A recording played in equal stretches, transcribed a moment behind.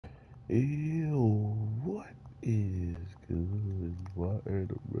Ew, what is good? Why are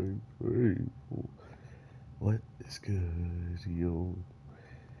the brain grateful? What is good, yo?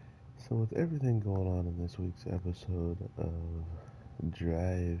 So, with everything going on in this week's episode of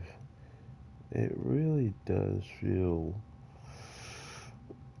Drive, it really does feel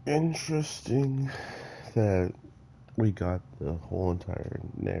interesting that we got the whole entire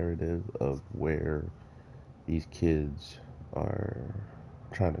narrative of where these kids are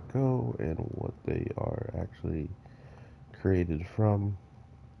trying to go and what they are actually created from,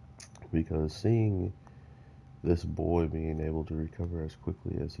 because seeing this boy being able to recover as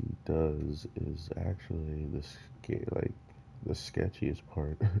quickly as he does is actually the sketchiest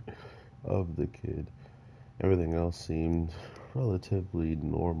part of the kid. Everything else seemed relatively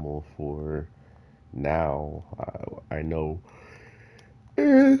normal for now. I know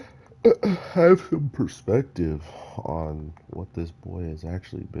and have some perspective on what this boy has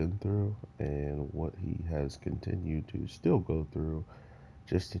actually been through and what he has continued to still go through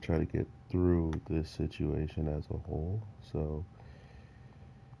just to try to get through this situation as a whole. So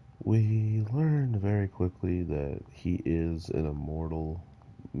we learned very quickly that he is an immortal,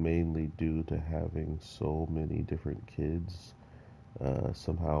 mainly due to having so many different kids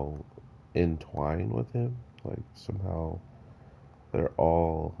somehow entwined with him. Like somehow they're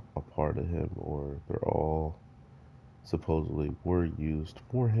all a part of him, or they're all supposedly were used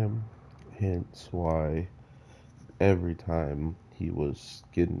for him. Hence why every time he was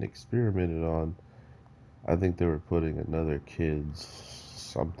getting experimented on, I think they were putting another kid's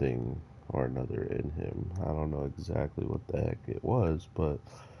something or another in him. I don't know exactly what the heck it was, but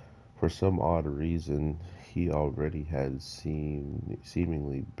for some odd reason, he already had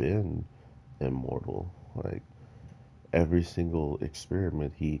seemingly been immortal. Like every single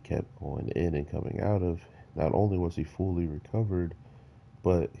experiment he kept going in and coming out of, not only was he fully recovered,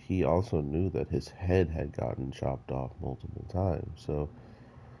 but he also knew that his head had gotten chopped off multiple times. So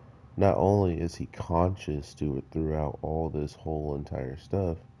not only is he conscious to it throughout all this whole entire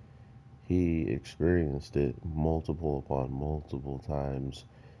stuff, he experienced it multiple upon multiple times,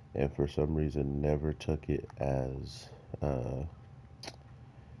 and for some reason never took it as uh,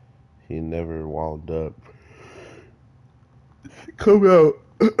 he never wound up come out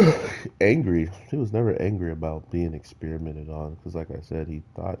angry. He was never angry about being experimented on because, like I said, he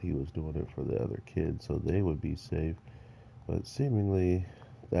thought he was doing it for the other kids so they would be safe. But seemingly,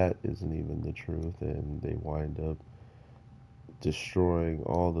 that isn't even the truth, and they wind up destroying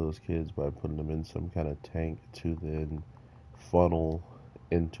all those kids by putting them in some kind of tank to then funnel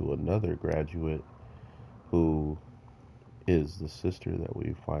into another graduate who is the sister that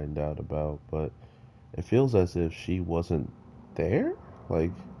we find out about. But it feels as if she wasn't there.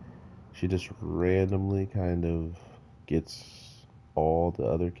 Like, she just randomly kind of gets all the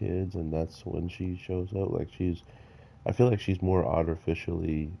other kids, and that's when she shows up. I feel like she's more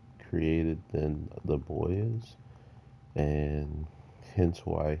artificially created than the boy is, and hence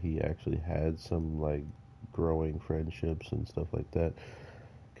why he actually had some like growing friendships and stuff like that,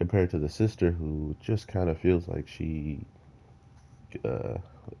 compared to the sister who just kind of feels like she uh,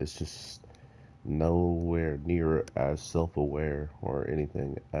 is just nowhere near as self-aware or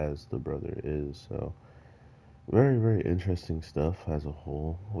anything as the brother is. So very, very interesting stuff as a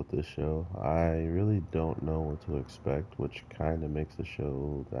whole with this show. I really don't know what to expect, which kind of makes the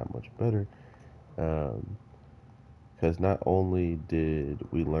show that much better. Um, because not only did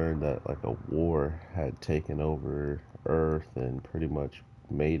we learn that like a war had taken over Earth and pretty much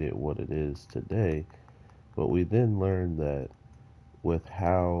made it what it is today, but we then learned that with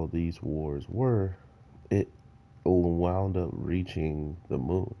how these wars were, it wound up reaching the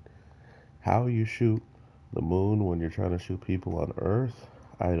moon. How you shoot the moon when you're trying to shoot people on Earth,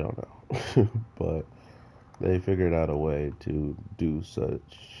 I don't know. But they figured out a way to do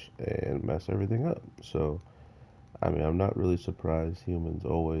such and mess everything up. So, I mean, I'm not really surprised humans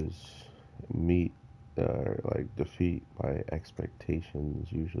always meet like defeat by expectations,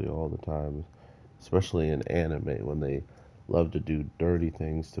 usually all the time, especially in anime when they love to do dirty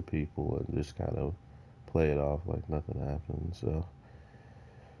things to people and just kind of play it off like nothing happened. So,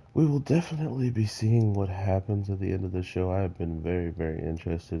 we will definitely be seeing what happens at the end of the show. I have been very, very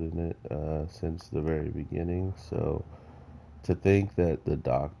interested in it since the very beginning. So to think that the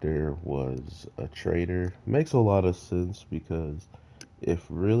doctor was a traitor makes a lot of sense because if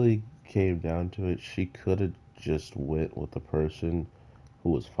really came down to it, she could have just went with the person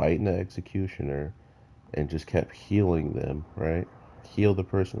who was fighting the executioner and just kept healing them, right? Heal the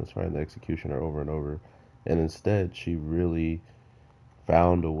person that's fighting the executioner over and over. And instead, she really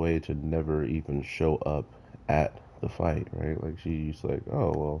found a way to never even show up at the fight, right? Like she's like,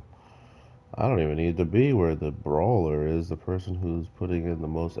 oh well, I don't even need to be where the brawler is, the person who's putting in the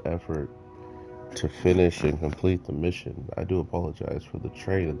most effort to finish and complete the mission. I do apologize for the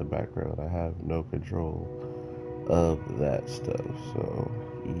train in the background. I have no control of that stuff. So,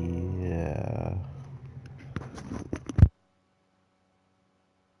 yeah.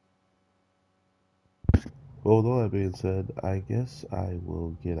 Well, with all that being said, I guess I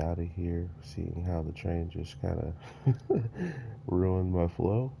will get out of here, seeing how the train just kind of ruined my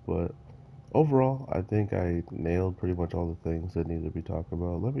flow. But overall, I think I nailed pretty much all the things that need to be talked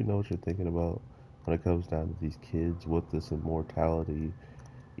about. Let me know what you're thinking about when it comes down to these kids, what this immortality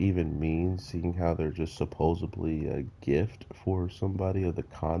even means, seeing how they're just supposedly a gift for somebody of the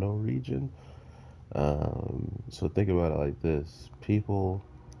Kano region. So think about it like this: people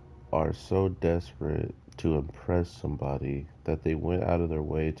are so desperate to impress somebody that they went out of their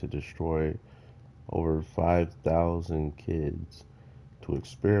way to destroy over 5,000 kids to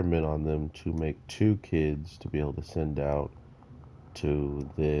experiment on them to make two kids to be able to send out to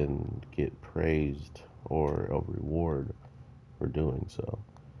then get praised or a reward for doing so.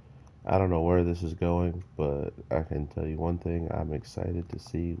 I don't know where this is going, but I can tell you one thing. I'm excited to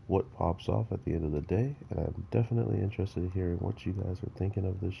see what pops off at the end of the day, and I'm definitely interested in hearing what you guys are thinking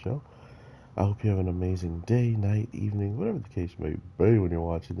of this show. I hope you have an amazing day, night, evening, whatever the case may be when you're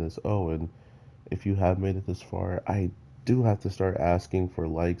watching this. Oh, and if you have made it this far, I do have to start asking for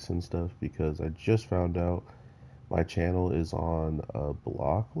likes and stuff because I just found out my channel is on a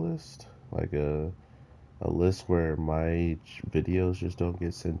block list, like a list where my videos just don't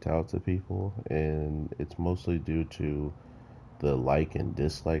get sent out to people, and it's mostly due to the like and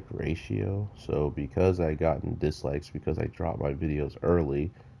dislike ratio. So because I gotten dislikes because I dropped my videos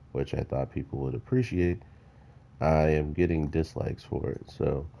early, which I thought people would appreciate, I am getting dislikes for it.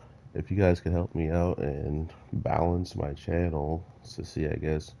 So if you guys can help me out and balance my channel to see, I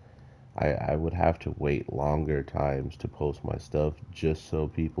guess I would have to wait longer times to post my stuff just so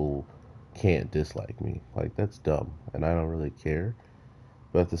people can't dislike me. Like, that's dumb, and I don't really care.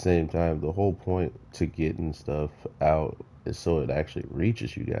 But at the same time, the whole point to getting stuff out is so it actually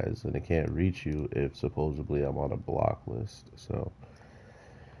reaches you guys, and it can't reach you if supposedly I'm on a block list. So,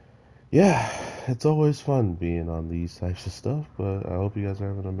 yeah, it's always fun being on these types of stuff, but I hope you guys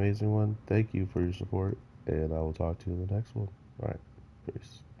have an amazing one. Thank you for your support, and I will talk to you in the next one. All right,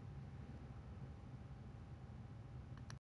 peace.